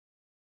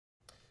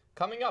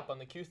Coming up on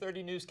the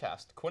Q30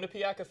 Newscast,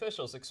 Quinnipiac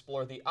officials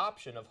explore the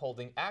option of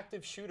holding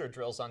active shooter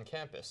drills on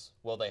campus.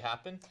 Will they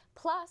happen?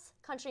 Plus,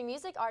 country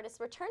music artists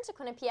return to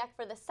Quinnipiac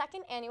for the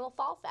second annual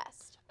Fall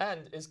Fest.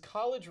 And is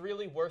college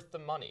really worth the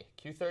money?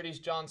 Q30's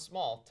John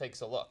Small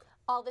takes a look.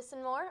 All this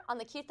and more on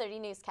the Q30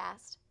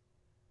 Newscast.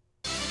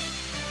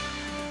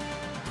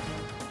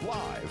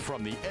 Live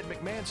from the Ed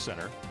McMahon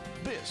Center,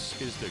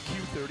 this is the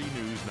Q30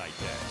 News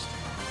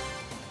Nightcast.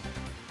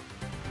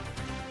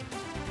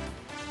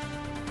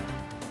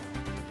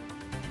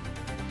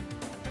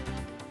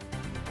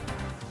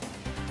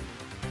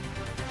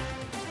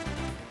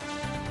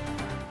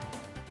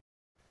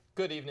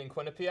 Good evening,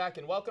 Quinnipiac,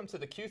 and welcome to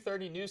the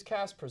Q30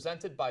 Newscast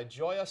presented by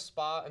Joya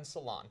Spa and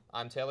Salon.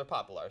 I'm Taylor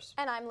Popielarz.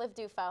 And I'm Liv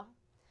Dufault.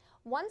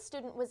 One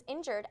student was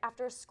injured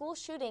after a school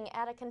shooting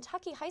at a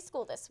Kentucky high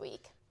school this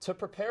week. To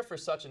prepare for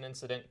such an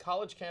incident,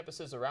 college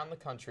campuses around the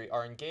country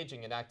are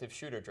engaging in active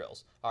shooter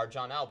drills. Our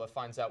John Alba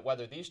finds out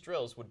whether these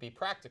drills would be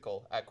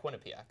practical at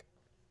Quinnipiac.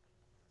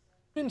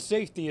 Student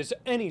safety is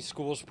any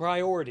school's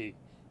priority.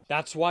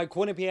 That's why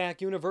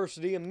Quinnipiac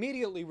University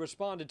immediately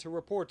responded to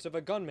reports of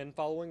a gunman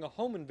following a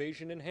home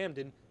invasion in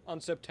Hamden on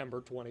September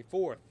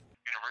 24th.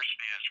 The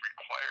university is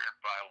required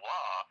by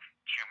law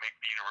to make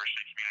the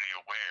university community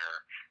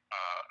aware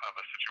of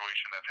a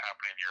situation that's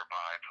happening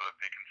nearby so that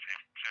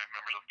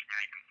members of the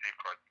community can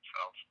safeguard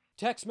themselves.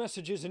 Text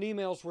messages and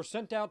emails were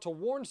sent out to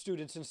warn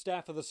students and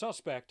staff of the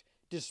suspect,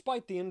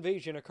 despite the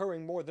invasion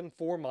occurring more than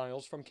 4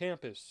 miles from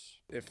campus.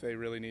 If they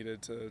really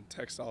needed to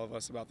text all of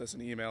us about this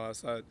and email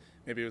us that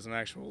maybe it was an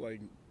actual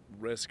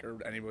risk or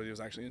anybody was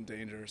actually in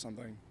danger or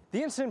something.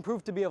 The incident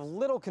proved to be of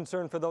little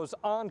concern for those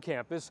on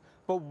campus,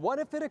 but what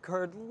if it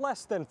occurred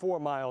less than 4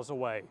 miles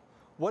away?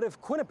 What if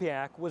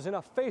Quinnipiac was in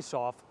a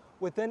face-off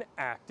with an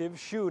active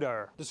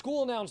shooter? The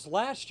school announced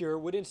last year it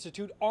would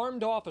institute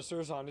armed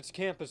officers on its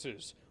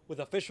campuses, with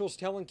officials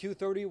telling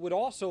Q30 it would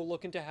also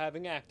look into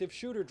having active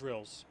shooter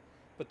drills.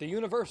 But the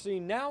university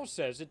now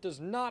says it does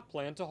not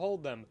plan to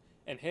hold them,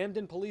 and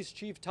Hamden Police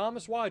Chief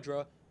Thomas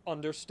Wydra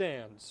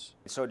understands.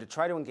 So to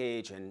try to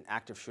engage in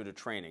active shooter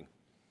training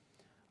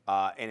in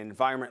an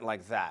environment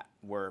like that,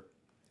 where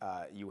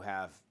you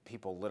have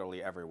people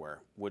literally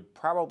everywhere, would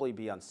probably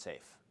be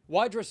unsafe.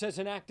 Wydra says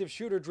an active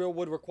shooter drill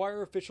would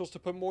require officials to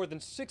put more than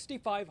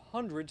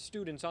 6,500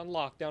 students on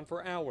lockdown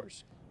for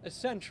hours,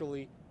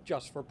 essentially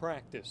just for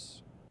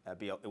practice.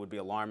 It would be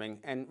alarming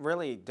and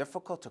really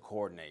difficult to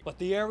coordinate. But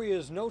the area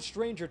is no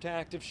stranger to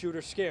active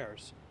shooter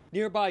scares.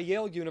 Nearby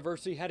Yale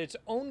University had its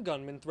own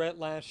gunman threat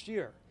last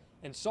year,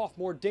 and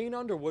sophomore Dane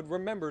Underwood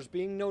remembers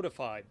being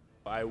notified.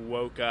 I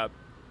woke up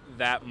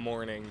that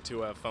morning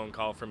to a phone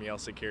call from Yale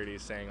security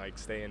saying,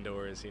 stay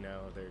indoors,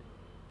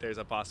 there's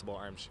a possible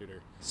armed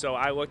shooter. So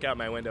I look out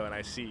my window and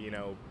I see,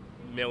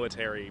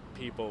 military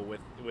people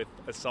with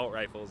assault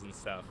rifles and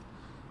stuff.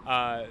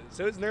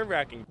 So it's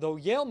nerve-wracking. Though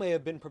Yale may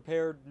have been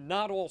prepared,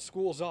 not all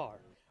schools are.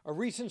 A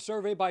recent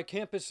survey by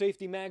Campus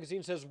Safety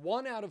magazine says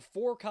 1 out of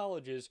 4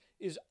 colleges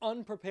is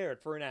unprepared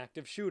for an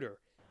active shooter,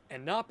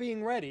 and not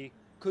being ready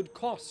could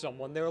cost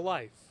someone their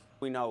life.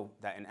 We know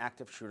that in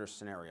active shooter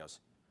scenarios,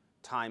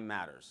 time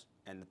matters,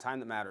 and the time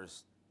that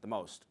matters the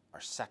most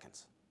are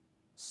seconds.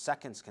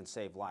 Seconds can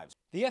save lives.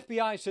 The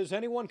FBI says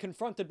anyone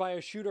confronted by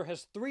a shooter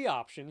has 3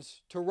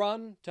 options: to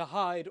run, to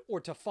hide,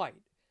 or to fight.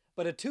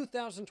 But a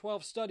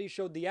 2012 study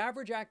showed the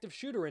average active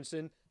shooter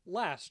incident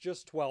lasts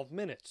just 12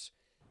 minutes.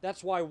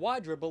 That's why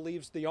Wydra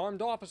believes the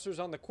armed officers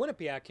on the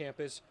Quinnipiac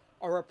campus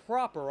are a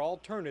proper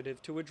alternative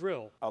to a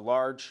drill. A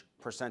large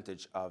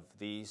percentage of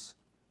these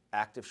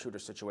active shooter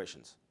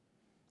situations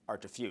are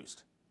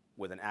diffused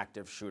with an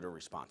active shooter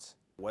response.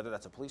 Whether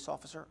that's a police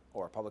officer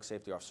or a public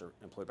safety officer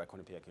employed by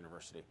Quinnipiac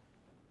University,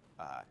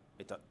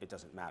 it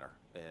doesn't matter.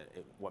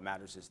 What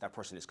matters is that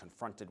person is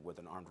confronted with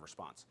an armed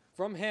response.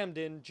 From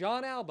Hamden,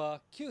 John Alba,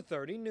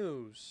 Q30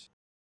 News.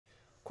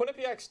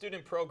 Quinnipiac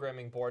Student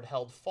Programming Board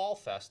held Fall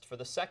Fest for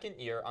the second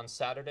year on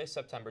Saturday,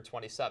 September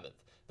 27th.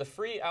 The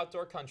free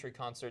outdoor country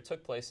concert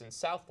took place in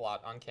South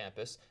Lot on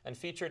campus and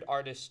featured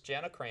artists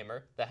Jana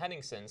Kramer, the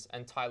Henningsons,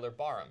 and Tyler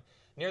Barham.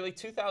 Nearly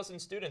 2,000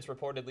 students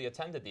reportedly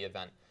attended the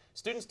event.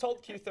 Students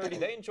told Q30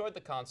 they enjoyed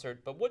the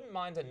concert but wouldn't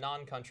mind a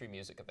non-country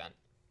music event.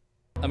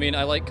 I mean,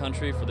 I like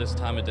country for this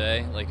time of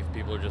day. If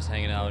people are just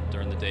hanging out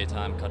during the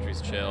daytime,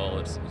 country's chill,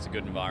 it's a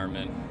good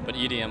environment. But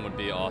EDM would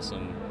be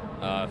awesome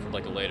for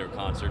a later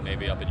concert,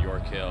 maybe up at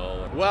York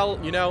Hill. Well,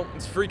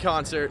 it's a free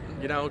concert,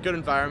 good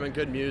environment,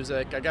 good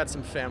music. I got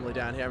some family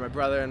down here, my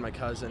brother and my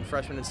cousin,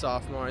 freshmen and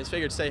sophomores.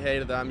 Figured say hey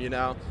to them,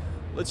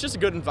 It's just a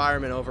good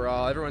environment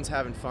overall. Everyone's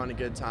having fun, a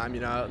good time,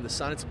 out in the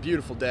sun. It's a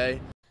beautiful day.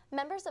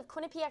 Members of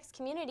Quinnipiac's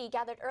community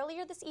gathered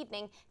earlier this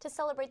evening to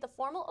celebrate the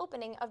formal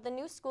opening of the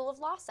new School of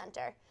Law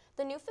Center.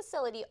 The new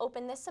facility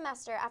opened this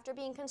semester after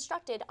being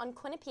constructed on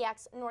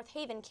Quinnipiac's North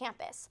Haven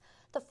campus.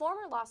 The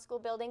former law school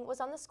building was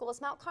on the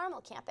school's Mount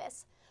Carmel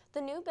campus.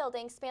 The new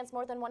building spans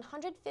more than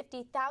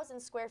 150,000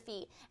 square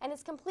feet and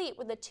is complete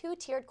with a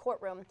 2-tiered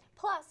courtroom,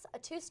 plus a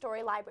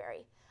 2-story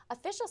library.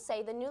 Officials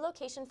say the new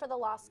location for the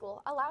law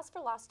school allows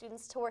for law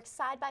students to work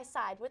side by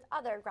side with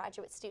other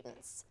graduate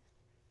students.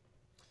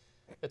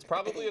 It's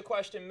probably a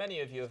question many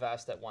of you have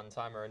asked at one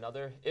time or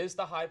another. Is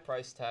the high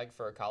price tag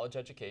for a college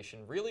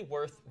education really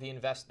worth the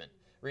investment?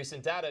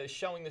 Recent data is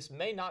showing this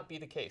may not be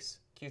the case.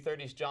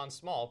 Q30's John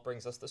Small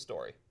brings us the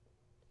story.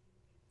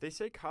 They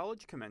say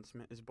college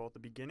commencement is both a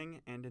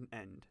beginning and an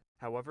end.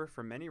 However,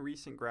 for many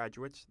recent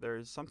graduates, there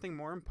is something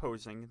more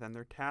imposing than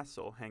their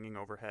tassel hanging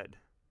overhead.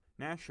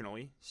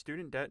 Nationally,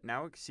 student debt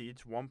now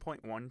exceeds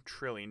 $1.1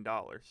 trillion.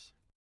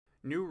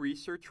 New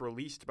research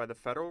released by the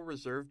Federal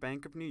Reserve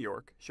Bank of New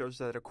York shows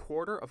that a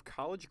quarter of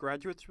college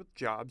graduates with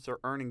jobs are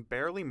earning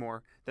barely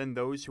more than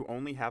those who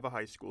only have a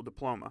high school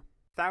diploma.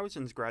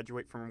 Thousands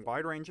graduate from a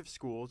wide range of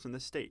schools in the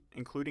state,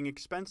 including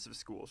expensive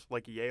schools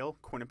like Yale,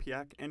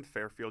 Quinnipiac, and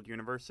Fairfield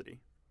University.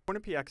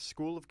 Quinnipiac's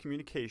School of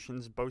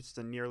Communications boasts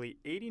a nearly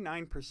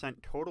 89%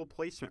 total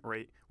placement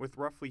rate, with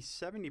roughly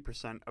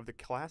 70% of the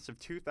class of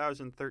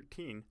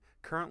 2013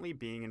 currently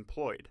being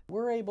employed.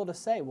 We're able to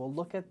say, well,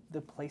 look at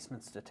the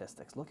placement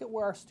statistics. Look at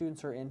where our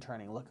students are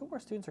interning. Look at where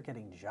students are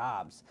getting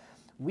jobs.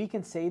 We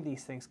can say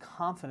these things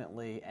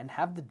confidently and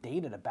have the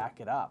data to back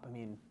it up. I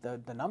mean,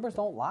 the numbers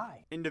don't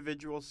lie.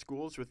 Individual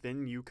schools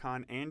within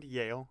UConn and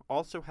Yale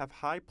also have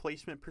high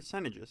placement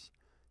percentages.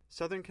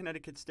 Southern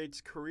Connecticut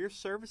State's Career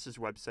Services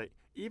website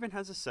even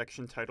has a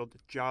section titled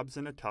Jobs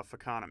in a Tough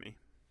Economy.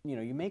 You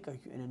know, you make an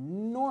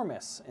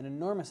enormous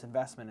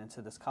investment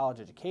into this college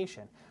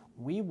education.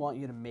 We want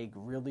you to make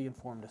really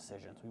informed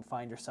decisions. You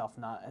find yourself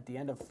not at the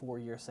end of 4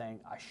 years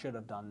saying, I should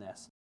have done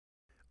this.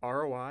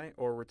 ROI,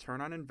 or return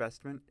on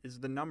investment, is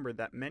the number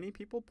that many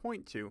people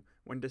point to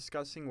when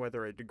discussing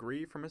whether a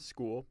degree from a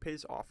school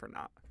pays off or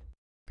not.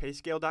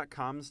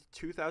 Payscale.com's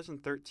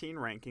 2013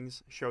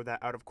 rankings show that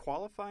out of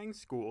qualifying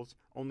schools,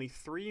 only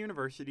 3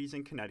 universities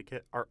in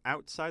Connecticut are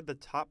outside the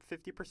top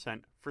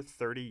 50% for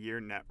 30-year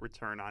net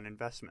return on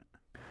investment.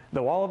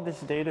 Though all of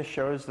this data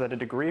shows that a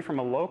degree from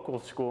a local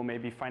school may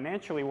be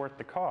financially worth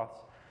the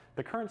cost,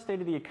 the current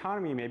state of the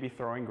economy may be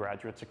throwing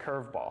graduates a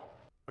curveball.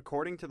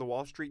 According to the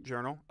Wall Street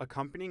Journal,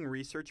 accompanying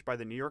research by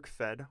the New York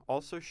Fed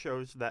also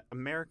shows that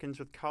Americans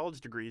with college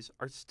degrees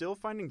are still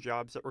finding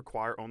jobs that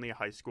require only a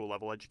high school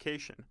level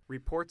education.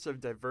 Reports of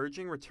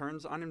diverging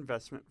returns on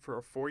investment for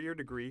a 4-year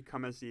degree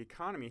come as the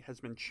economy has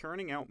been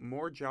churning out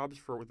more jobs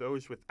for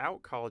those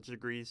without college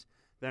degrees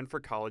than for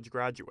college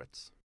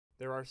graduates.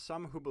 There are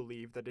some who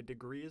believe that a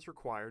degree is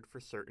required for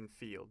certain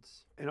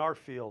fields. In our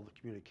field of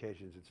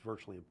communications, it's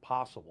virtually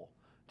impossible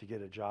to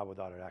get a job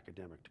without an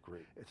academic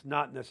degree. It's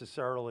not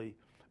necessarily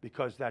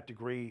because that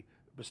degree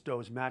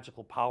bestows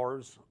magical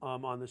powers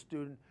on the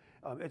student.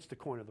 It's the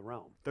coin of the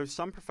realm. Though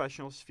some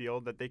professionals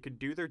feel that they could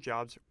do their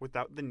jobs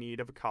without the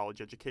need of a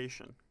college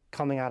education.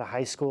 Coming out of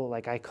high school,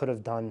 like, I could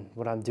have done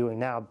what I'm doing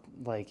now,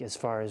 like, as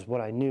far as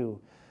what I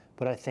knew,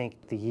 but I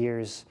think the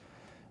years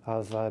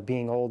of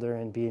being older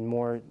and being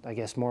more, I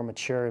guess, more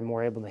mature and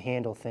more able to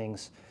handle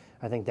things,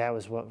 I think that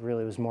was what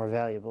really was more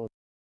valuable.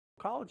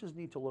 Colleges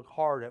need to look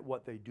hard at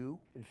what they do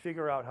and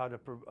figure out how to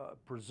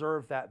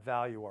preserve that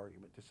value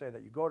argument, to say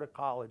that you go to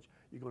college,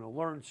 you're going to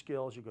learn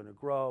skills, you're going to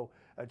grow,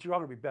 and you're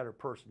going to be a better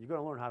person. You're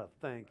going to learn how to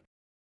think.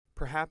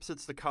 Perhaps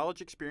it's the college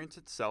experience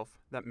itself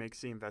that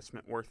makes the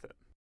investment worth it.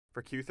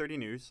 For Q30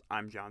 News,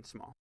 I'm John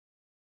Small.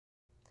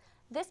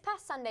 This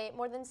past Sunday,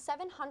 more than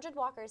 700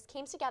 walkers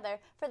came together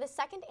for the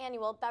 2nd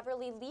annual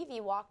Beverly Levy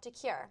Walk to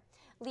Cure.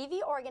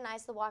 Levy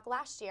organized the walk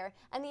last year,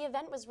 and the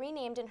event was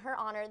renamed in her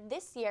honor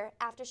this year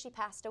after she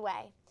passed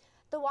away.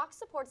 The walk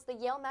supports the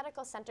Yale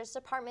Medical Center's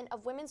Department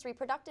of Women's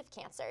Reproductive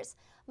Cancers.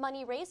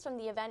 Money raised from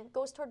the event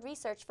goes toward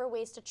research for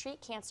ways to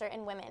treat cancer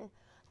in women.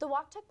 The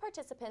walk took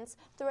participants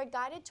through a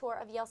guided tour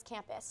of Yale's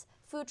campus.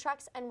 Food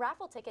trucks and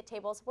raffle ticket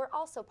tables were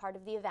also part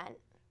of the event.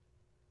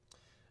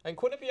 And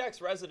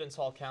Quinnipiac's Residence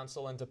Hall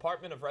Council and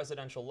Department of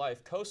Residential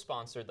Life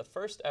co-sponsored the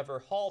first ever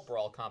Hall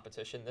Brawl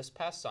competition this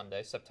past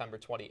Sunday, September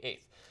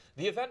 28th.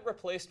 The event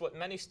replaced what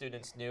many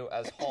students knew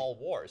as Hall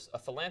Wars, a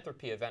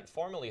philanthropy event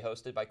formerly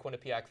hosted by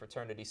Quinnipiac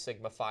fraternity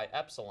Sigma Phi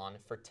Epsilon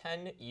for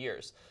 10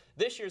 years.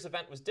 This year's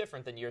event was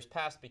different than years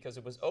past because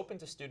it was open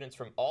to students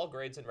from all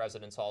grades in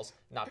residence halls,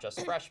 not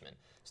just freshmen.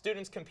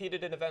 Students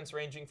competed in events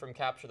ranging from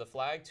Capture the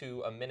Flag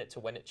to a Minute to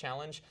Win It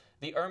challenge.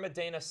 The Irma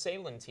Dana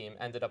Salin team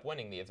ended up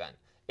winning the event.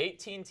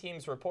 18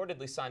 teams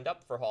reportedly signed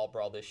up for Hall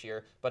Brawl this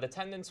year, but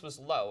attendance was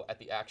low at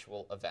the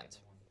actual event.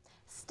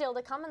 Still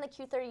to come on the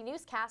Q30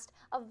 Newscast,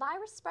 a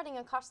virus spreading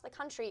across the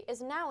country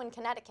is now in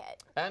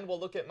Connecticut. And we'll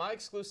look at my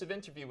exclusive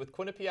interview with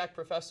Quinnipiac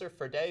Professor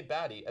Fodei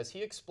Batty as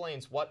he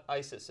explains what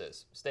ISIS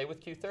is. Stay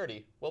with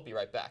Q30. We'll be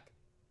right back.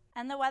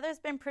 And the weather's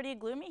been pretty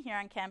gloomy here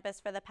on campus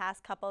for the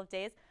past couple of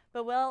days,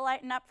 but will it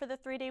lighten up for the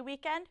 3-day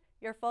weekend?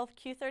 Your full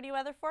Q30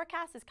 weather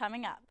forecast is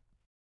coming up.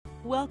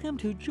 Welcome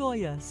to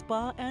Joya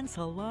Spa and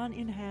Salon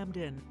in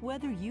Hamden.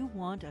 Whether you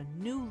want a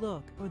new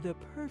look or the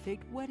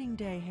perfect wedding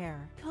day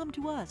hair, come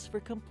to us for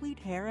complete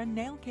hair and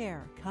nail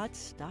care, cuts,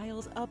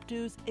 styles,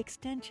 updos,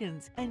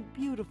 extensions, and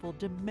beautiful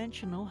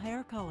dimensional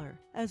hair color,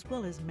 as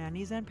well as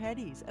manis and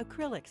pedis,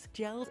 acrylics,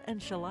 gels,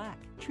 and shellac.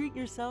 Treat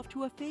yourself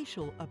to a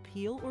facial, a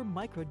peel, or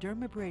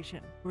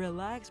microdermabrasion.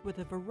 Relax with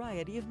a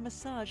variety of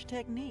massage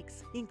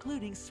techniques,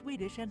 including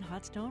Swedish and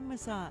hot stone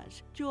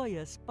massage.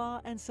 Joya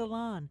Spa and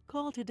Salon.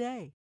 Call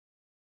today.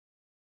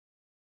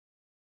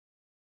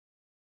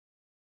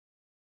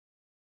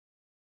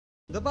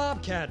 The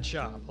Bobcat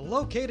Shop,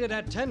 located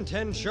at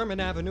 1010 Sherman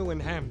Avenue in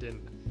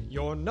Hamden.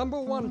 Your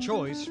 #1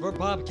 choice for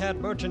Bobcat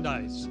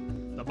merchandise.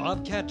 The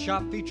Bobcat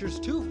Shop features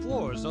 2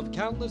 floors of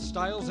countless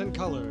styles and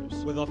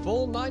colors. With a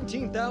full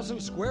 19,000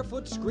 square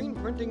foot screen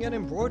printing and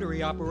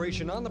embroidery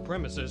operation on the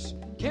premises,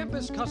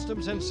 Campus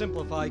Customs and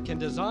Simplify can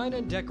design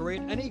and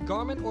decorate any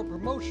garment or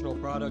promotional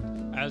product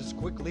as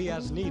quickly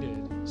as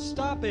needed.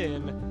 Stop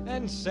in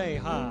and say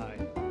hi.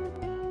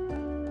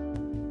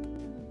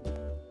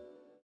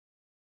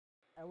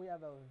 And we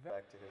have a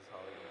back to his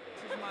Hollywood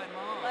days. This is my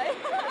mom.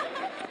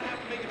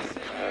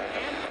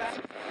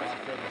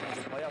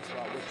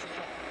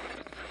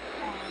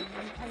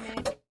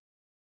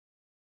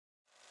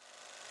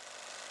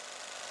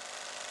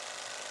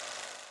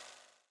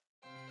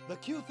 The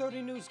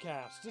Q30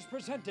 Newscast is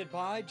presented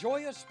by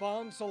Joya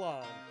Spa and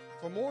Salon.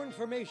 For more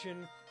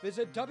information,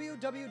 visit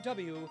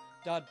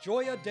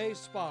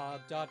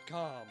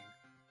www.joyadayspa.com.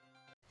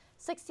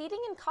 Succeeding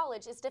in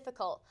college is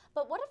difficult,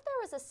 but what if there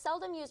was a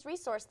seldom used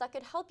resource that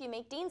could help you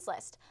make Dean's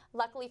List?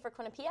 Luckily for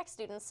Quinnipiac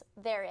students,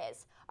 there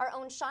is. Our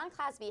own Sean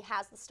Clasby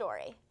has the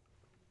story.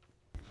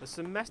 The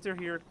semester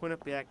here at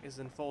Quinnipiac is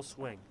in full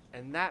swing,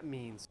 and that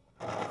means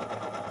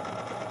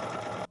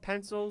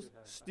pencils,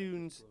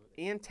 students,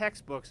 and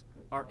textbooks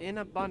are in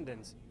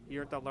abundance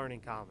here at the Learning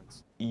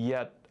Commons.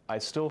 Yet, I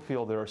still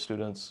feel there are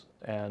students,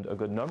 and a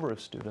good number of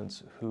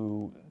students,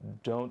 who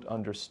don't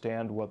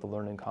understand what the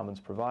Learning Commons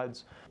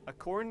provides.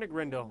 According to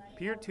Grindle,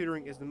 peer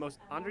tutoring is the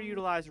most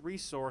underutilized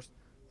resource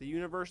the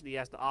university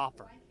has to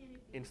offer.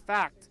 In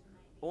fact,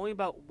 only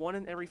about 1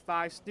 in every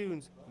 5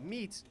 students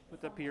meets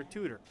with a peer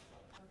tutor.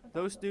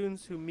 Those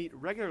students who meet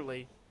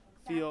regularly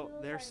feel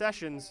their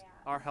sessions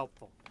are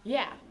helpful.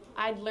 Yeah,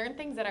 I'd learn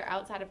things that are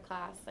outside of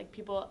class, like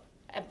people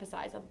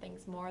emphasize on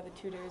things more. The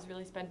tutors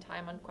really spend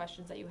time on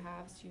questions that you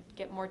have, so you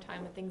get more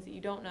time with things that you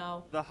don't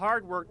know. The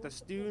hard work the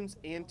students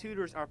and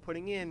tutors are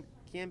putting in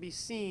can be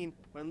seen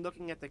when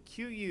looking at the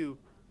QU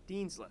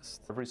Dean's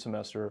List. Every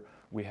semester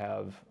we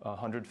have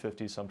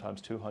 150,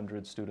 sometimes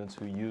 200 students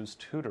who use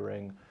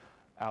tutoring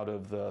out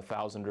of the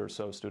 1,000 or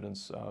so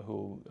students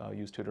who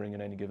use tutoring in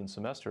any given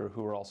semester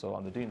who are also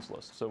on the Dean's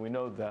List. So we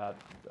know that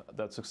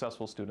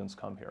successful students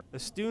come here. The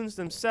students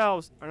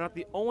themselves are not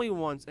the only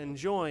ones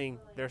enjoying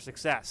their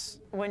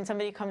success. When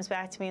somebody comes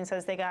back to me and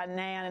says they got an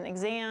A on an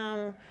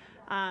exam,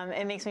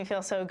 it makes me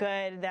feel so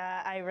good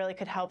that I really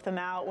could help them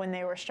out when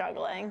they were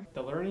struggling.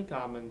 The Learning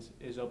Commons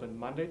is open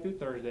Monday through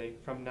Thursday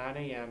from 9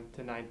 a.m.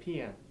 to 9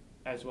 p.m.,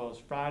 as well as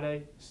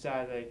Friday,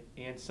 Saturday,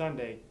 and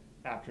Sunday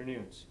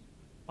afternoons.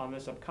 On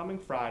this upcoming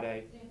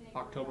Friday,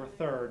 October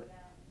 3rd,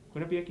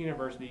 Quinnipiac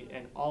University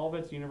and all of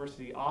its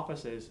university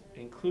offices,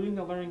 including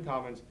the Learning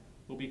Commons,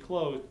 will be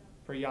closed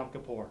for Yom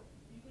Kippur.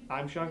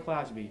 I'm Sean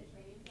Clasby,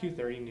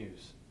 Q30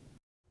 News.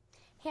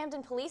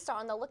 Hamden police are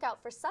on the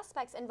lookout for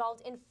suspects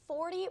involved in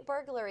 40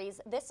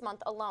 burglaries this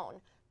month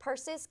alone.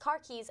 Purses, car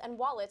keys, and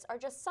wallets are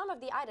just some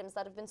of the items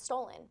that have been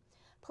stolen.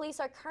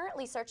 Police are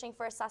currently searching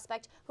for a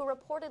suspect who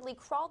reportedly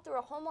crawled through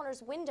a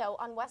homeowner's window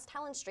on West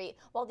Helen Street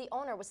while the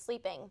owner was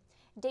sleeping.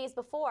 Days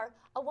before,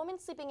 a woman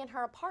sleeping in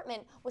her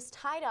apartment was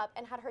tied up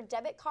and had her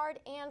debit card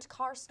and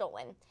car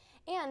stolen.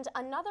 And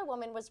another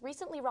woman was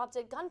recently robbed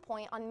at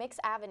gunpoint on Mix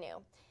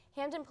Avenue.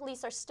 Hamden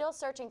police are still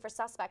searching for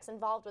suspects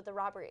involved with the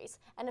robberies,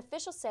 and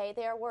officials say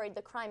they are worried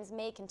the crimes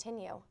may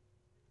continue.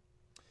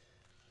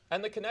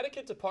 And the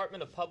Connecticut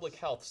Department of Public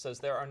Health says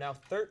there are now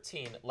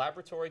 13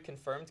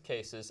 laboratory-confirmed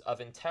cases of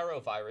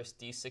enterovirus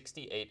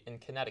D68 in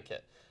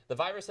Connecticut. The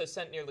virus has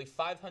sent nearly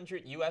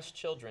 500 U.S.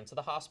 children to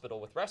the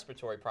hospital with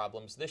respiratory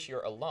problems this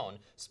year alone,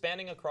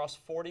 spanning across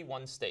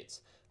 41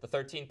 states. The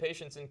 13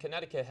 patients in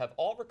Connecticut have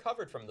all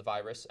recovered from the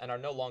virus and are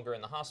no longer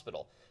in the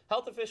hospital.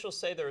 Health officials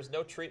say there is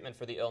no treatment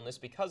for the illness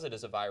because it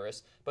is a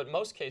virus, but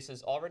most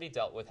cases already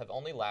dealt with have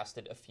only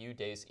lasted a few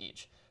days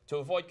each. To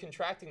avoid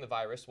contracting the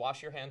virus,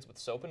 wash your hands with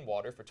soap and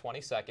water for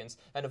 20 seconds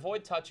and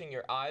avoid touching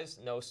your eyes,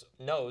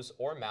 nose,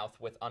 or mouth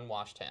with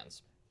unwashed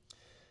hands.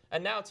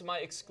 And now to my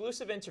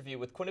exclusive interview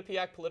with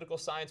Quinnipiac political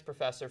science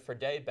professor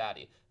Fodei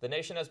Batty. The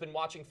nation has been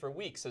watching for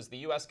weeks as the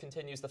U.S.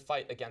 continues the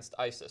fight against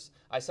ISIS.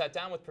 I sat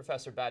down with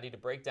Professor Batty to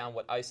break down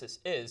what ISIS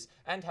is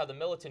and how the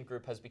militant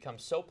group has become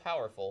so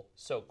powerful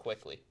so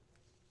quickly.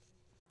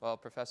 Well,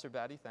 Professor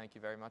Batty, thank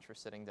you very much for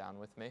sitting down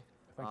with me.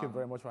 Thank you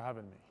very much for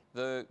having me.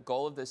 The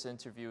goal of this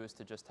interview is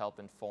to just help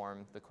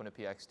inform the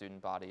Quinnipiac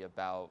student body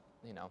about,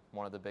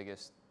 one of the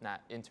biggest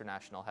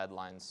international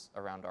headlines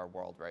around our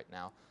world right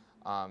now.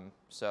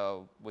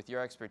 So with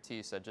your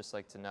expertise, I'd just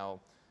like to know,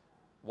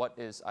 what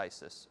is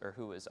ISIS, or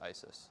who is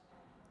ISIS?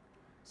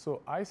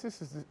 So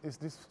ISIS is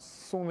this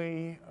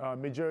Sunni,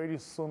 majority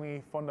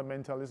Sunni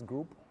fundamentalist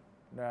group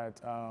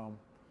that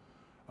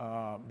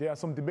there are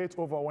some debates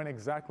over when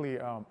exactly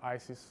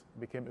ISIS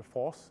became a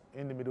force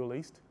in the Middle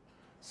East.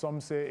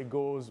 Some say it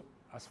goes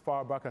as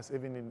far back as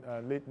even in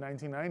late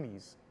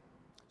 1990s.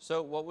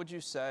 So what would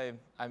you say,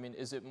 I mean,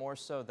 is it more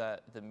so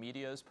that the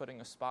media is putting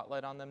a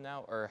spotlight on them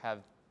now, or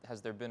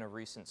has there been a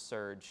recent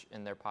surge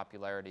in their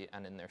popularity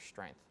and in their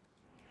strength?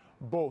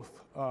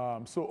 Both.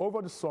 So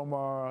over the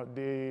summer,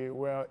 they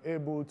were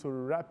able to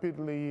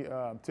rapidly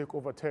take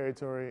over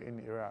territory in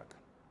Iraq.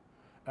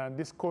 And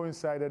this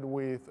coincided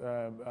with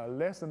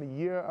less than a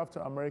year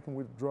after American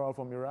withdrawal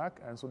from Iraq,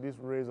 and so this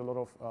raised a lot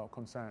of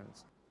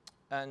concerns.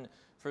 And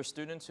for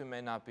students who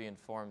may not be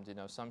informed, you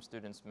know, some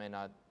students may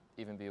not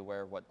even be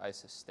aware of what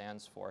ISIS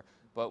stands for,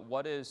 but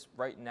what is,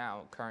 right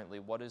now, currently,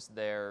 what is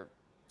their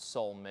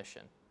sole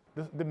mission?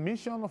 The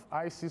mission of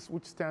ISIS,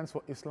 which stands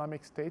for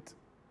Islamic State,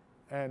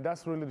 and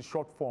that's really the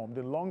short form.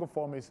 The longer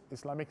form is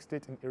Islamic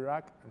State in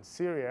Iraq and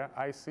Syria,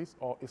 ISIS,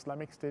 or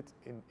Islamic State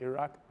in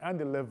Iraq and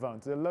the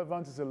Levant. The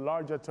Levant is a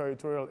larger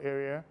territorial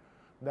area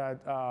that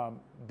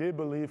they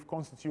believe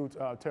constitute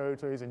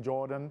territories in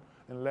Jordan,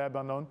 in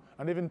Lebanon,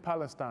 and even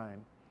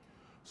Palestine.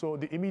 So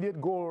the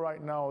immediate goal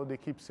right now, they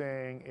keep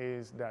saying,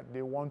 is that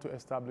they want to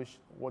establish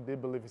what they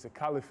believe is a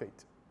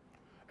caliphate.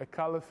 A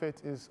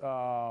caliphate is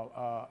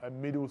a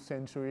middle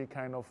century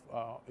kind of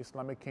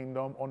Islamic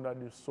kingdom under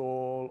the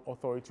sole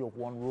authority of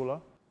one ruler.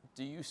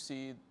 Do you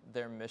see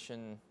their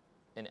mission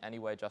in any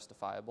way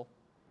justifiable?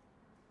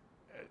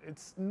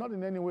 It's not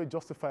in any way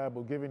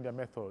justifiable given their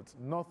methods.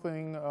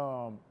 Nothing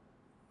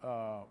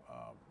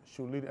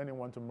should lead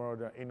anyone to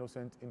murder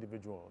innocent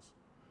individuals,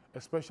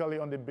 especially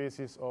on the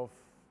basis of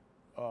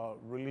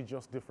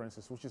religious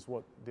differences, which is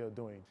what they're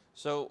doing.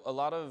 So a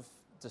lot of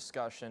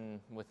discussion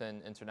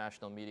within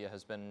international media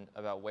has been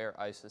about where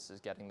ISIS is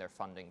getting their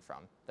funding from.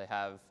 They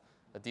have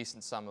a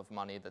decent sum of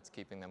money that's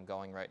keeping them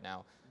going right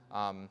now.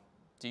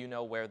 Do you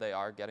know where they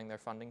are getting their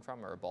funding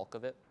from, or a bulk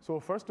of it?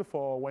 So first of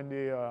all, when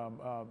they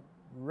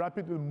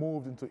rapidly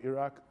moved into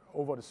Iraq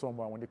over the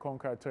summer, when they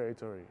conquered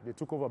territory, they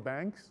took over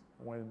banks.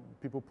 When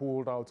people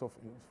pulled out of,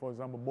 for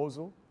example,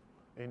 Mosul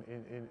in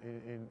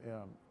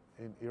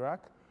Iraq,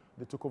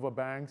 they took over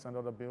banks and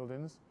other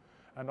buildings.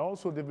 And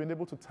also, they've been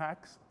able to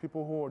tax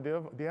people who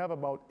are, they have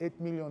about 8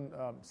 million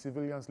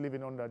civilians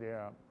living under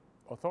their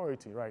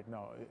authority right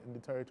now in the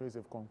territories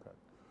they've conquered.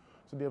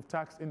 So they have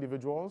taxed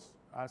individuals,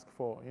 asked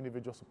for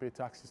individuals to pay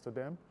taxes to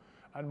them.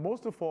 And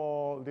most of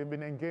all, they've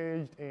been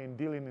engaged in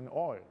dealing in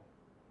oil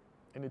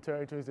in the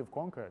territories they've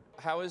conquered.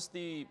 How is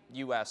the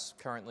U.S.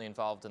 currently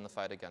involved in the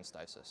fight against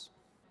ISIS?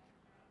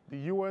 The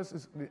U.S.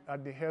 is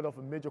at the head of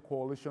a major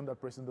coalition that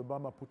President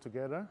Obama put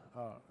together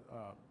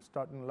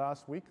starting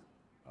last week.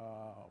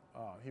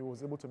 He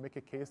was able to make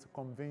a case to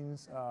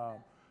convince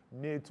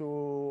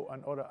NATO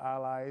and other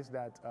allies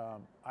that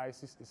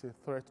ISIS is a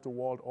threat to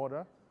world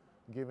order,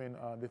 given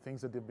the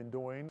things that they've been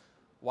doing.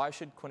 Why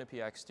should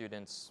Quinnipiac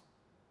students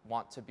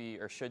want to be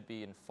or should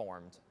be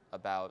informed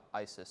about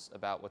ISIS,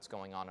 about what's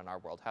going on in our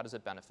world? How does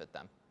it benefit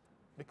them?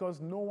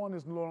 Because no one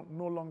is no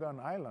longer an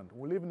island.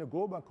 We live in a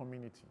global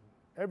community.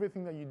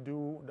 Everything that you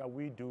do, that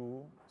we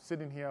do,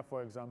 sitting here,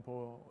 for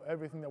example,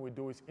 everything that we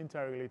do is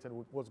interrelated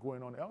with what's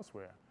going on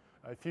elsewhere.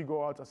 If you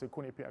go out as a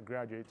Quinnipiac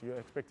graduate, you're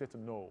expected to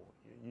know.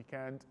 You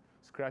can't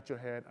scratch your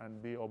head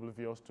and be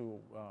oblivious to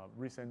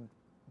recent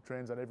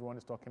trends that everyone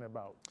is talking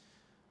about.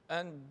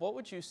 And what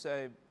would you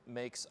say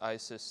makes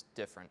ISIS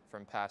different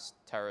from past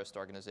terrorist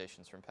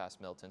organizations, from past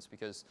militants?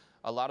 Because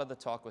a lot of the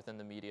talk within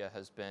the media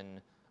has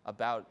been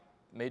about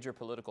major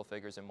political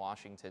figures in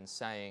Washington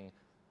saying,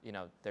 you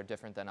know, they're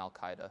different than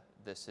Al-Qaeda.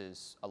 This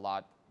is a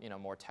lot, you know,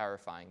 more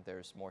terrifying.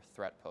 There's more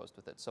threat posed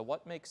with it. So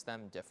what makes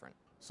them different?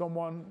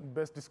 Someone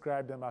best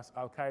described them as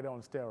Al-Qaeda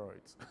on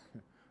steroids.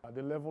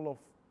 The level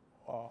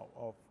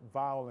of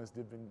violence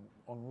they've been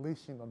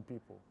unleashing on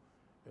people,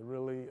 it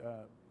really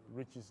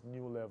reaches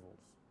new levels.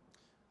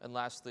 And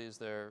lastly, is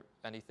there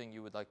anything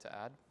you would like to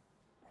add?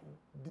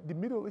 The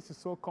Middle East is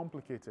so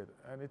complicated,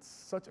 and it's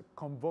such a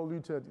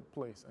convoluted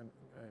place and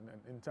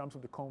in terms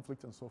of the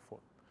conflict and so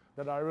forth,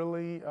 that I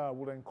really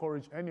would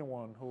encourage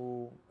anyone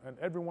and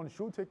everyone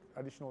should take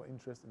additional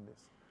interest in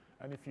this.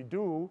 And if you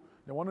do,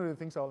 then one of the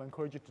things I'll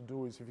encourage you to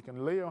do is if you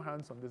can lay your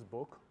hands on this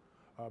book,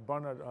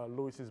 Bernard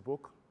Lewis's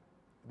book,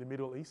 The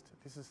Middle East.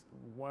 This is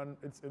one,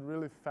 it's a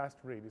really fast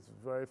read. It's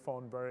very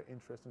fun, very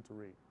interesting to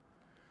read.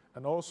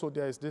 And also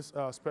there is this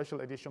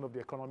special edition of The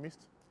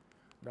Economist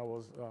that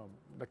was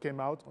that came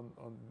out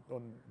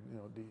on you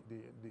know,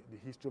 the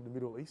history of the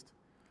Middle East,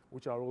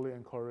 which I really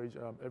encourage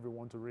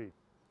everyone to read.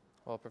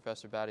 Well,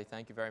 Professor Batty,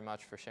 thank you very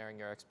much for sharing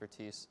your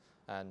expertise,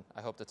 and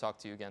I hope to talk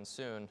to you again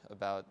soon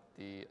about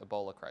the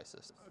Ebola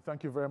crisis.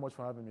 Thank you very much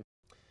for having me.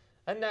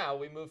 And now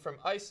we move from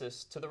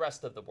ISIS to the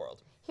rest of the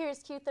world.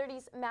 Here's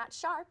Q30's Matt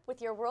Sharp with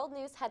your world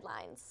news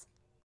headlines.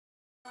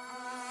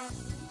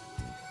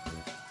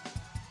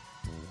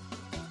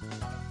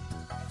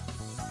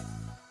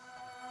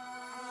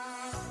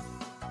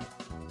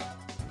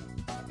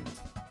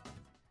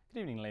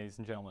 evening, ladies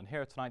and gentlemen.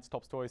 Here are tonight's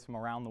top stories from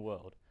around the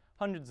world.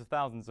 Hundreds of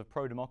thousands of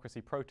pro-democracy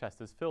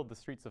protesters filled the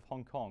streets of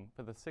Hong Kong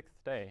for the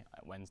 6th day,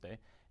 Wednesday,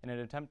 in an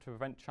attempt to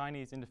prevent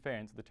Chinese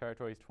interference in the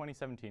territory's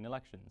 2017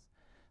 elections.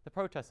 The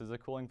protesters are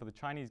calling for the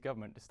Chinese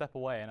government to step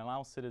away and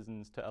allow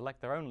citizens to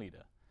elect their own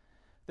leader.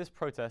 This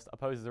protest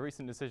opposes a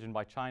recent decision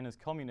by China's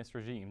communist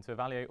regime to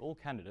evaluate all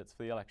candidates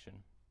for the election.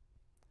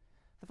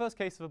 The first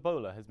case of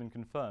Ebola has been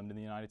confirmed in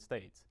the United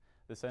States.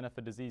 The Center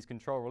for Disease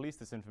Control released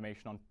this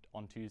information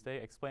on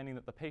Tuesday, explaining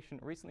that the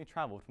patient recently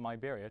traveled from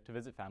Liberia to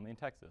visit family in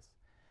Texas.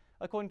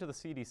 According to the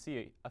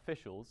CDC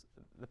officials,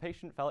 the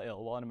patient fell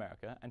ill while in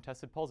America and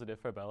tested positive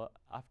for Ebola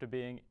after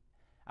being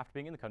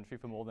in the country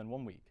for more than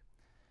 1 week.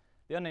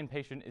 The unnamed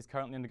patient is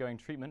currently undergoing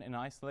treatment in an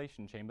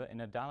isolation chamber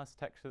in a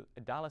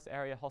Dallas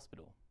area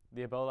hospital.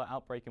 The Ebola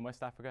outbreak in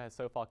West Africa has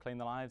so far claimed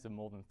the lives of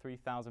more than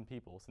 3,000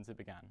 people since it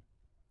began.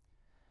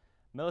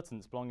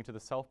 Militants belonging to the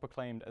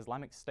self-proclaimed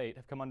Islamic State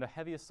have come under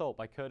heavy assault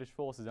by Kurdish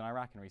forces in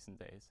Iraq in recent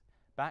days.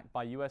 Backed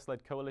by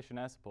US-led coalition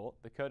air support,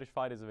 the Kurdish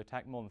fighters have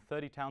attacked more than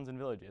 30 towns and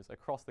villages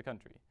across the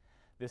country.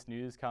 This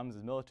news comes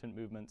as militant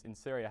movements in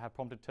Syria have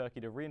prompted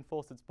Turkey to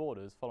reinforce its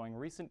borders following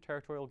recent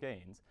territorial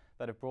gains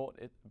that have brought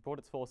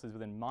its forces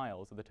within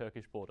miles of the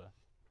Turkish border.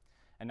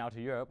 And now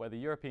to Europe, where the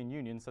European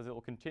Union says it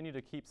will continue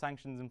to keep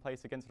sanctions in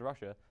place against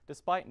Russia,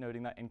 despite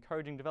noting that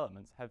encouraging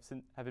developments have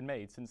been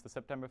made since the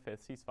September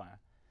 5th ceasefire.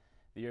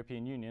 The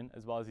European Union,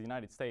 as well as the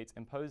United States,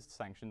 imposed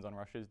sanctions on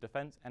Russia's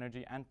defense,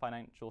 energy, and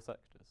financial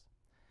sectors.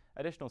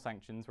 Additional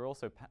sanctions were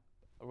also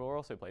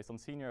placed on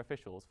senior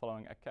officials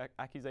following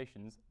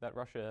accusations that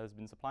Russia has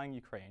been supplying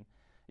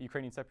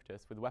Ukrainian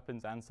separatists with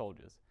weapons and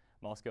soldiers.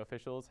 Moscow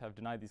officials have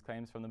denied these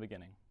claims from the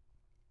beginning.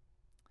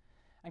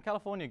 And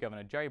California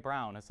Governor Jerry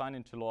Brown has signed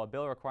into law a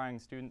bill requiring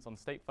students on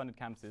state-funded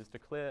campuses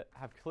to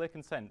have clear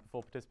consent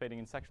before participating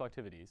in sexual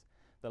activities.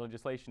 The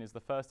legislation is the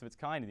first of its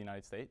kind in the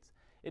United States.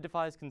 It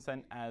defines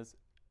consent as,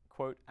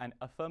 quote, an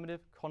affirmative,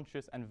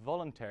 conscious, and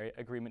voluntary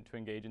agreement to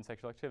engage in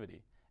sexual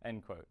activity,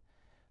 end quote.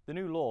 The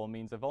new law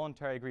means a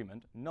voluntary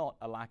agreement, not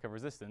a lack of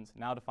resistance,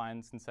 now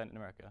defines consent in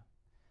America.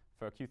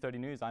 For Q30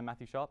 News, I'm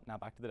Matthew Sharp. Now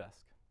back to the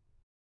desk.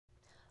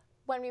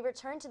 When we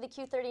return to the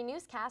Q30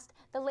 Newscast,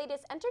 the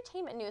latest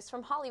entertainment news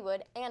from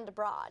Hollywood and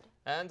abroad.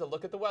 And a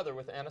look at the weather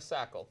with Anna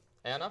Sackel.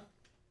 Anna?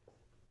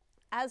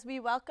 As we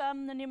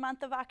welcome the new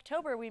month of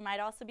October, we might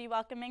also be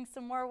welcoming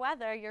some more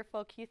weather. Your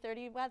full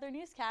Q30 weather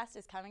newscast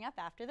is coming up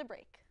after the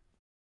break.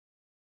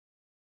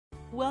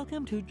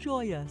 Welcome to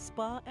Joya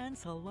Spa and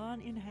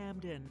Salon in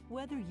Hamden.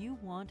 Whether you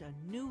want a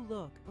new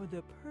look or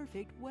the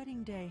perfect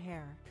wedding day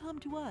hair, come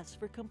to us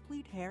for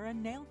complete hair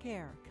and nail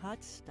care,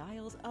 cuts,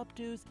 styles,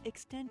 updos,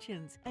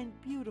 extensions, and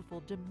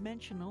beautiful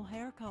dimensional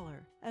hair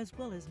color, as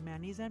well as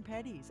manis and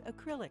pedis,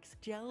 acrylics,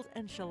 gels,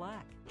 and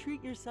shellac.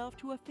 Treat yourself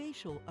to a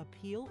facial, a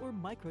peel, or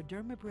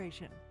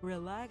microdermabrasion.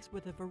 Relax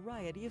with a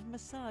variety of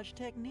massage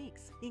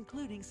techniques,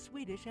 including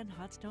Swedish and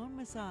hot stone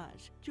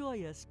massage.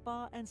 Joya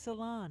Spa and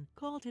Salon.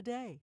 Call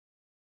today.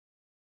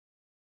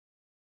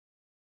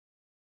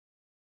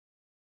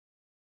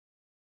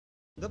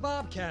 The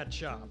Bobcat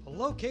Shop,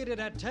 located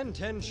at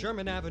 1010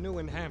 Sherman Avenue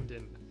in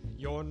Hamden.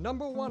 Your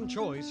 #1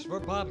 choice for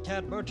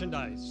Bobcat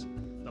merchandise.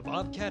 The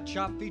Bobcat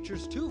Shop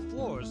features 2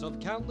 floors of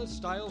countless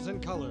styles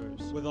and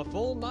colors. With a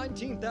full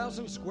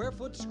 19,000 square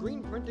foot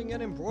screen printing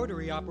and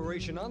embroidery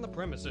operation on the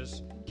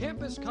premises,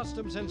 Campus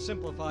Customs and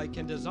Simplify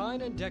can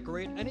design and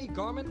decorate any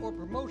garment or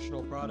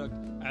promotional product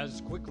as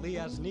quickly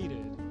as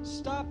needed.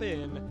 Stop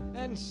in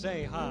and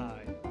say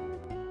hi.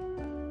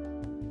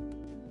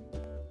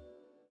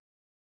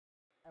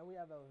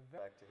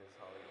 Back to his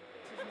Hollywood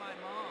days. This is my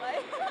mom. I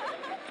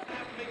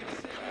have to make it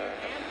sit here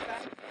and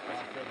back.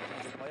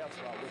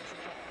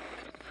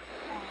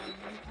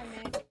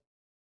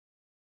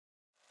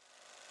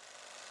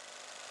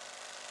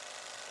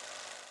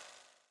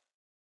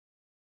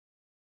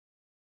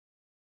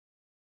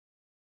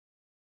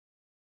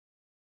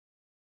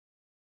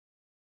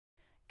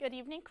 Good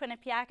evening,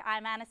 Quinnipiac.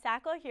 I'm Anna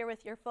Sackel here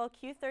with your full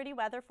Q30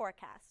 weather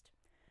forecast.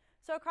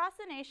 So across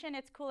the nation,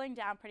 it's cooling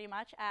down pretty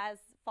much as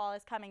fall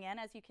is coming in,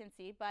 as you can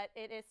see, but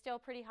it is still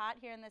pretty hot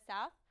here in the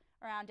south.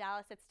 Around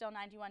Dallas, it's still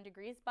 91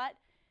 degrees, but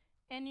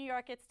in New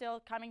York, it's still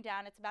coming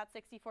down. It's about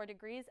 64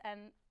 degrees,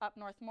 and up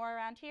north more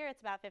around here,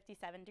 it's about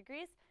 57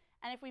 degrees.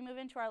 And if we move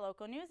into our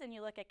local news and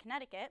you look at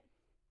Connecticut,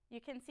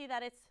 you can see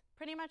that it's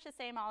pretty much the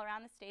same all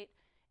around the state.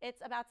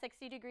 It's about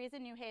 60 degrees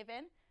in New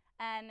Haven,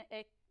 and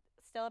it's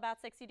still about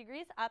 60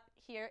 degrees up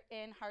here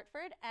in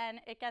Hartford,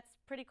 and it gets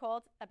pretty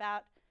cold,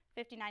 about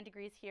 59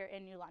 degrees here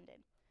in New London.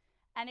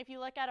 And if you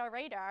look at our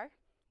radar,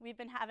 we've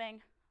been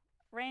having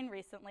rain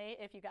recently,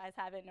 if you guys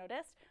haven't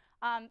noticed.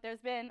 There's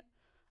been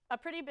a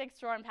pretty big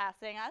storm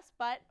passing us,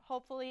 but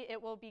hopefully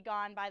it will be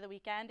gone by the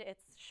weekend. It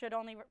should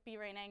only be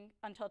raining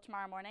until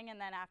tomorrow morning,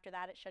 and then after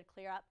that it should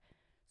clear up.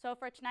 So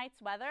for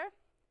tonight's weather,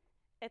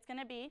 it's going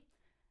to be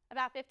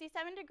about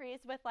 57 degrees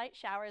with light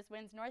showers,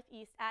 winds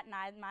northeast at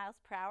 9 miles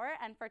per hour.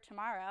 And for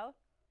tomorrow,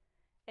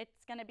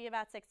 it's going to be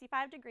about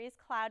 65 degrees,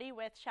 cloudy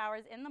with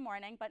showers in the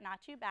morning, but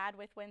not too bad,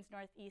 with winds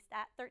northeast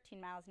at 13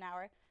 miles an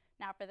hour.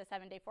 Now for the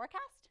 7-day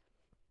forecast.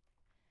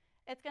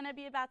 It's going to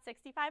be about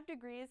 65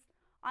 degrees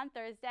on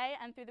Thursday,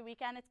 and through the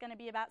weekend it's going to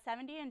be about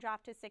 70 and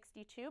drop to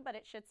 62, but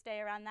it should stay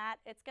around that.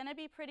 It's going to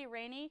be pretty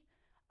rainy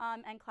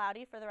and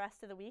cloudy for the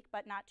rest of the week,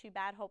 but not too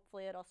bad.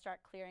 Hopefully it'll start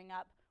clearing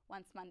up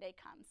once Monday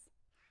comes.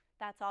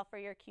 That's all for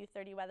your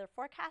Q30 weather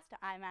forecast.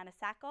 I'm Anna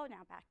Sackel.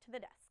 Now back to the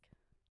desk.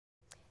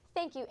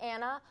 Thank you,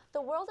 Anna.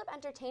 The world of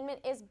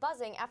entertainment is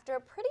buzzing after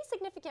a pretty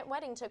significant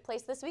wedding took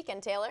place this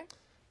weekend, Taylor.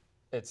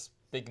 It's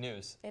big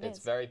news. It's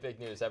very big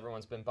news.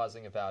 Everyone's been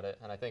buzzing about it,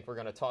 and I think we're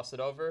going to toss it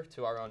over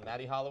to our own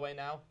Maddy Holloway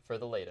now for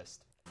the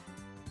latest.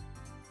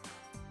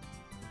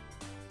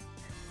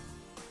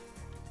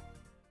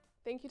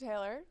 Thank you,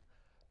 Taylor.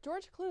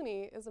 George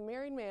Clooney is a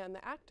married man.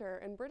 The actor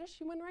and British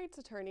human rights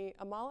attorney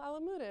Amal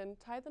Alamuddin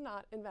tied the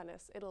knot in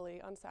Venice, Italy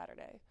on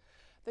Saturday.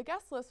 The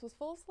guest list was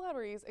full of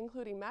celebrities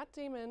including Matt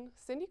Damon,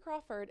 Cindy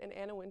Crawford, and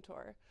Anna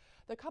Wintour.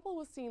 The couple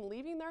was seen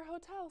leaving their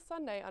hotel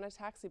Sunday on a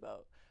taxi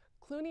boat.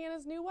 Clooney and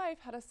his new wife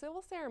had a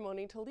civil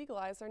ceremony to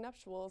legalize their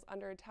nuptials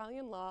under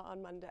Italian law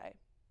on Monday.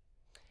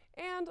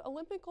 And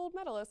Olympic gold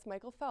medalist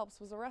Michael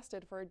Phelps was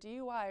arrested for a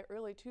DUI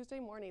early Tuesday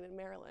morning in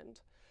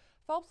Maryland.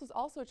 Phelps was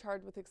also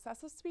charged with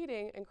excessive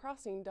speeding and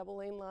crossing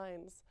double-lane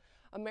lines.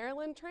 A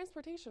Maryland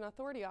Transportation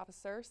Authority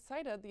officer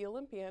cited the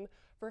Olympian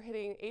for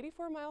hitting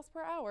 84 miles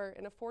per hour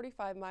in a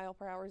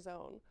 45-mile-per-hour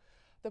zone.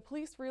 The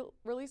police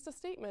released a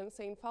statement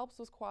saying Phelps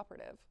was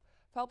cooperative.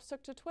 Phelps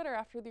took to Twitter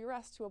after the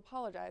arrest to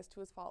apologize to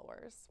his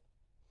followers.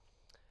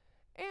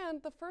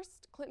 And the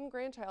first Clinton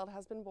grandchild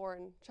has been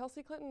born.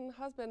 Chelsea Clinton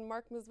husband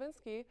Mark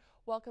Mizvinsky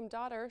welcomed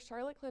daughter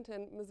Charlotte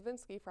Clinton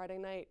Mizvinsky Friday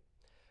night.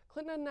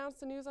 Clinton announced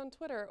the news on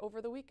Twitter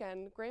over the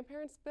weekend.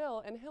 Grandparents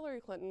Bill and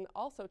Hillary Clinton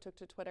also took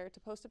to Twitter to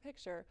post a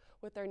picture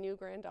with their new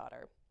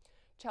granddaughter.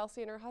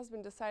 Chelsea and her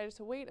husband decided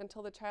to wait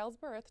until the child's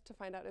birth to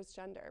find out his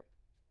gender.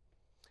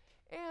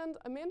 And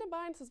Amanda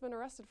Bynes has been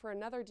arrested for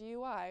another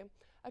DUI.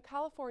 A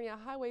California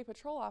Highway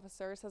Patrol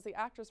officer says the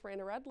actress ran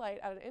a red light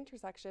at an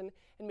intersection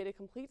and made a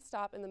complete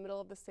stop in the middle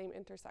of the same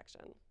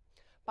intersection.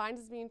 Bynes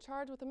is being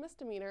charged with a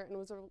misdemeanor and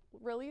was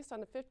released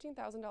on a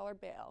 $15,000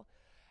 bail.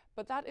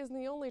 But that isn't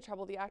the only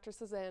trouble the actress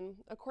is in.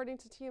 According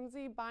to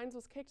TMZ, Bynes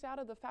was kicked out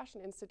of the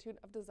Fashion Institute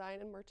of Design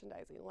and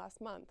Merchandising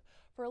last month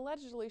for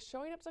allegedly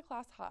showing up to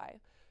class high.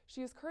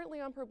 She is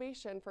currently on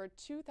probation for a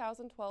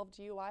 2012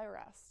 DUI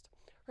arrest.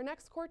 Her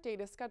next court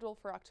date is scheduled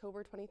for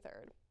October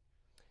 23rd.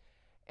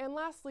 And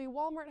lastly,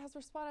 Walmart has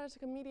responded to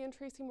comedian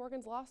Tracy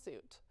Morgan's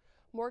lawsuit.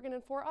 Morgan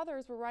and 4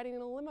 others were riding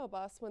in a limo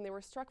bus when they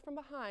were struck from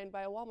behind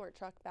by a Walmart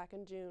truck back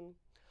in June.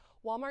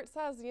 Walmart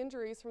says the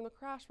injuries from the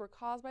crash were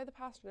caused by the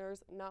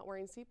passengers not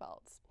wearing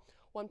seatbelts.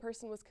 1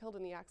 person was killed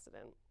in the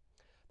accident.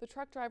 The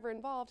truck driver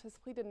involved has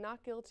pleaded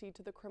not guilty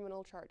to the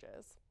criminal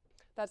charges.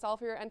 That's all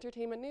for your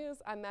entertainment news.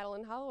 I'm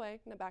Madeline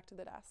Holloway. Now back to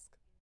the desk.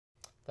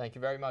 Thank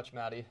you very much,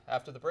 Maddy.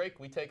 After the break,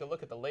 we take a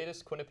look at the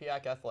latest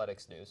Quinnipiac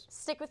athletics news.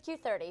 Stick with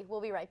Q30.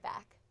 We'll be right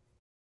back.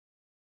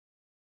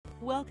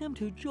 Welcome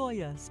to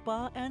Joya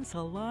Spa and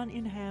Salon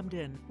in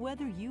Hamden.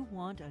 Whether you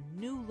want a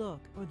new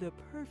look or the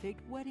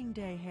perfect wedding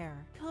day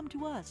hair, come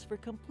to us for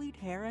complete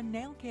hair and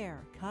nail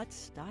care, cuts,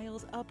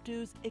 styles,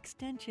 updos,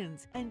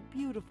 extensions, and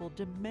beautiful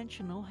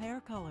dimensional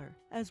hair color,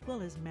 as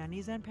well as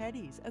manis and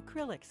pedis,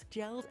 acrylics,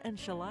 gels, and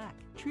shellac.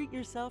 Treat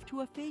yourself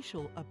to a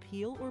facial, a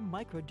peel, or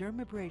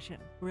microdermabrasion.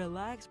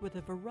 Relax with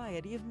a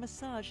variety of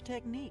massage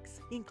techniques,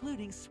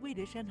 including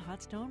Swedish and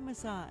hot stone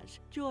massage.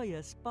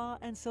 Joya Spa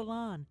and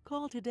Salon.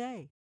 Call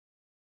today.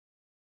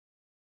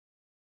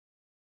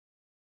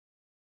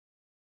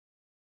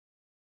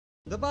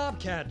 The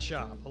Bobcat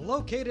Shop,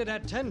 located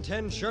at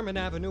 1010 Sherman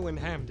Avenue in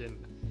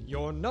Hamden.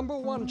 Your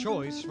 #1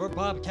 choice for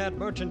Bobcat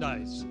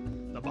merchandise.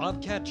 The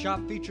Bobcat Shop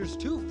features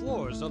 2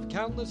 floors of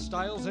countless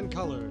styles and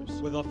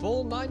colors. With a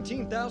full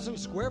 19,000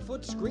 square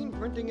foot screen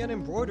printing and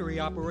embroidery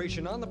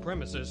operation on the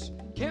premises,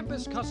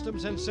 Campus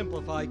Customs and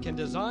Simplify can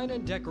design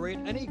and decorate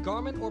any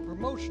garment or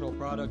promotional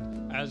product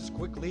as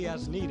quickly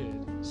as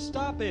needed.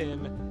 Stop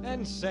in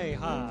and say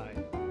hi.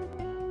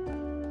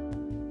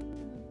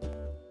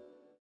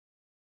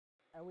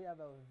 And we have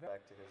a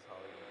back to his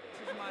Hollywood days.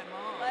 This is my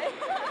mom.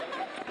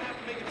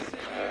 I'm making a sit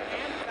here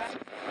and back.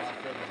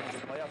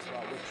 Playoff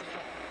spot,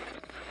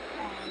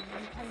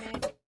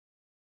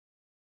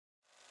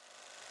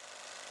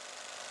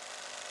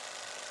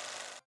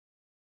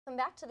 Welcome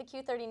back to the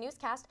Q30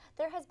 Newscast.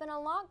 There has been a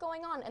lot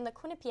going on in the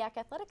Quinnipiac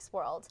athletics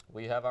world.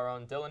 We have our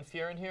own Dylan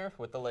Fearon here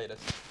with the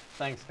latest.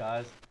 Thanks,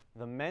 guys.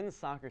 The men's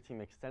soccer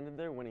team extended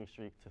their winning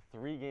streak to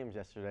 3 games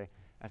yesterday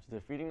after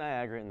defeating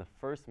Niagara in the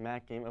first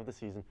MAC game of the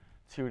season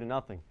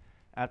 2-0.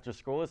 After a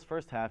scoreless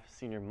first half,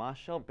 senior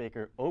Michelle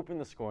Baker opened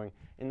the scoring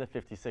in the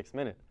 56th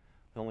minute.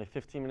 With only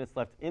 15 minutes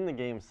left in the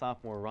game,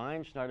 sophomore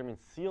Ryan Schneiderman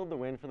sealed the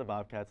win for the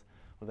Bobcats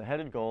with a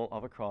headed goal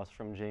off a cross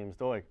from James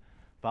Doig.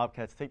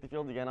 Bobcats take the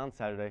field again on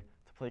Saturday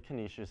to play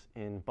Canisius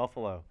in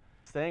Buffalo.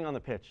 Staying on the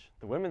pitch,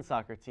 the women's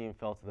soccer team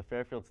fell to the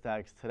Fairfield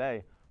Stags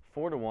today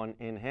 4-1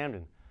 in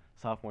Hamden.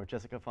 Sophomore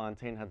Jessica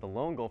Fontaine had the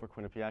lone goal for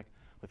Quinnipiac,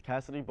 with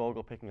Cassidy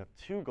Bogle picking up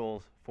 2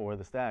 goals for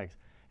the Stags.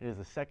 It is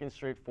the second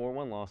straight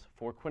 4-1 loss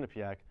for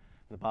Quinnipiac.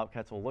 The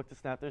Bobcats will look to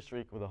snap their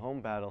streak with a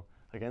home battle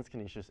against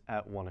Canisius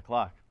at 1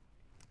 o'clock.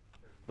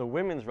 The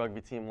women's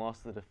rugby team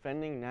lost to the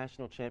defending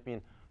national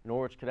champion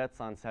Norwich Cadets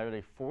on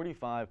Saturday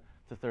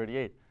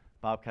 45-38.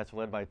 Bobcats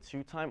were led by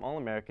two-time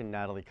All-American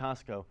Natalie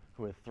Costco,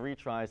 who had 3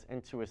 tries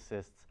and 2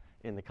 assists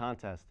in the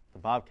contest. The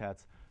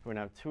Bobcats, who are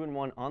now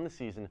 2-1 on the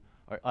season,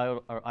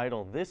 are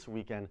idle this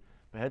weekend,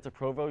 but head to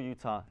Provo,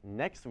 Utah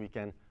next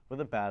weekend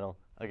with a battle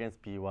against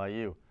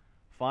BYU.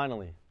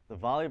 Finally, the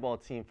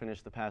volleyball team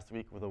finished the past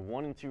week with a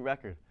 1-2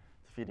 record,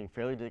 defeating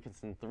Fairleigh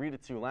Dickinson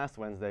 3-2 last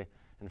Wednesday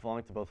and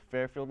falling to both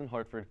Fairfield and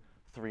Hartford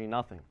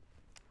 3-0.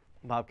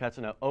 Bobcats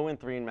are now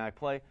 0-3 in MAC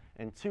play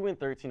and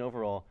 2-13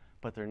 overall,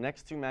 but their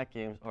next 2 MAC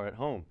games are at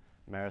home.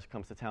 Marist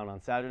comes to town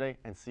on Saturday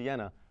and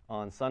Siena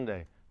on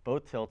Sunday.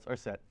 Both tilts are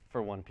set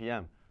for 1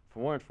 p.m. For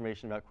more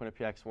information about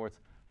Quinnipiac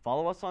sports,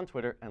 follow us on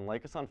Twitter and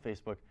like us on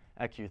Facebook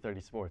at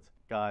Q30 Sports.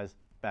 Guys,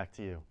 back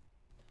to you.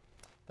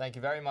 Thank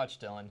you very much,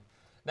 Dylan.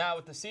 Now,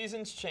 with the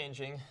seasons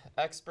changing,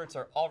 experts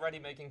are already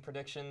making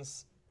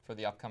predictions for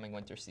the upcoming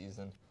winter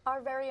season. Our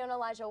very own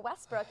Elijah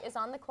Westbrook is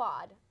on the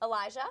quad.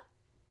 Elijah?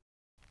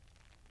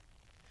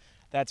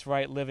 That's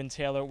right, Liv and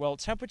Taylor. Well,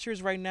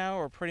 temperatures right now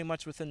are pretty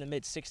much within the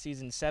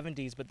mid-60s and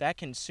 70s, but that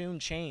can soon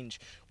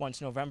change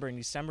once November and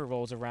December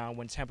rolls around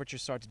when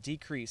temperatures start to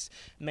decrease.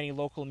 Many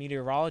local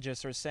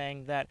meteorologists are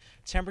saying that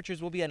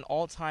temperatures will be at an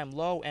all-time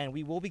low and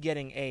we will be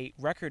getting a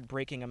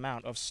record-breaking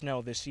amount of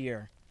snow this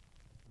year.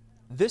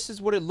 This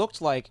is what it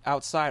looked like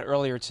outside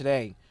earlier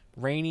today.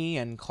 Rainy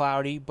and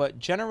cloudy, but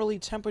generally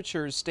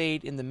temperatures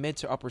stayed in the mid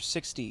to upper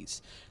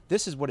 60s.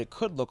 This is what it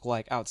could look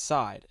like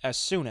outside as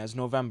soon as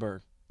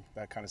November.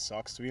 That kind of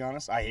sucks, to be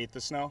honest. I hate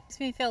the snow. Makes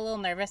me feel a little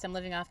nervous. I'm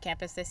living off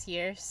campus this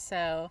year,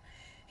 so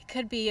it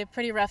could be a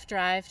pretty rough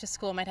drive to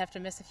school. Might have to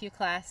miss a few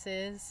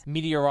classes.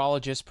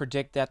 Meteorologists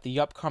predict that the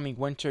upcoming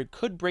winter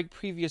could break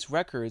previous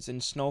records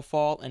in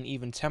snowfall and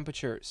even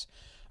temperatures.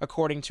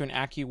 According to an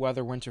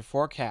AccuWeather winter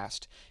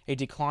forecast, a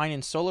decline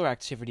in solar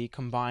activity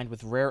combined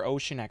with rare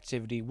ocean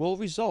activity will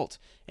result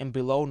in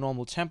below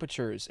normal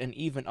temperatures and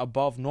even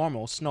above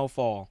normal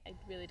snowfall. I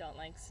really don't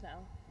like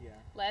snow. Yeah.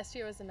 Last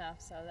year was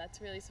enough, so that's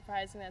really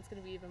surprising that's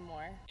going to be even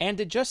more. And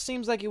it just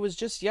seems like it was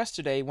just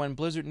yesterday when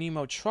Blizzard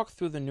Nemo trucked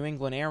through the New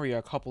England area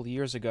a couple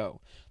years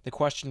ago. The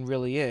question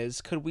really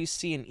is, could we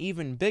see an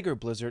even bigger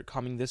blizzard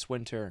coming this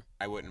winter?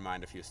 I wouldn't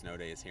mind a few snow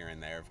days here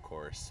and there, of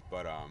course,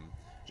 but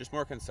just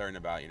more concerned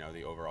about,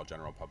 the overall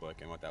general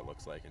public and what that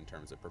looks like in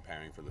terms of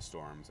preparing for the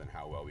storms and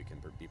how well we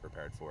can be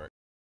prepared for it.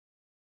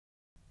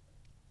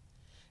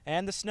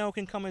 And the snow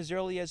can come as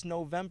early as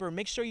November.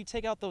 Make sure you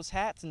take out those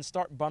hats and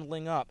start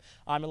bundling up.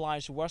 I'm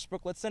Elijah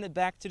Westbrook. Let's send it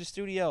back to the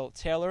studio.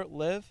 Taylor,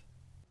 Liv?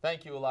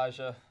 Thank you,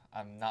 Elijah.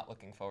 I'm not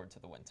looking forward to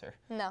the winter.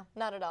 No,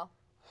 not at all.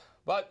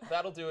 But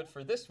that'll do it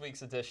for this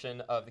week's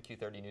edition of the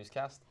Q30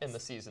 Newscast in the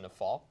season of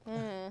fall.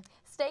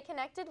 Stay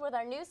connected with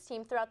our news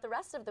team throughout the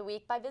rest of the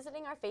week by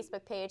visiting our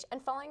Facebook page and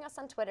following us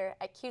on Twitter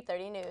at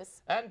Q30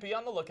 News. And be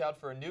on the lookout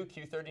for a new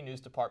Q30 News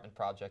department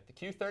project, the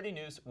Q30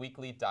 News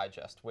Weekly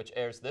Digest, which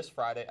airs this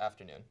Friday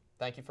afternoon.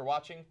 Thank you for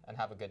watching and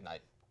have a good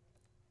night.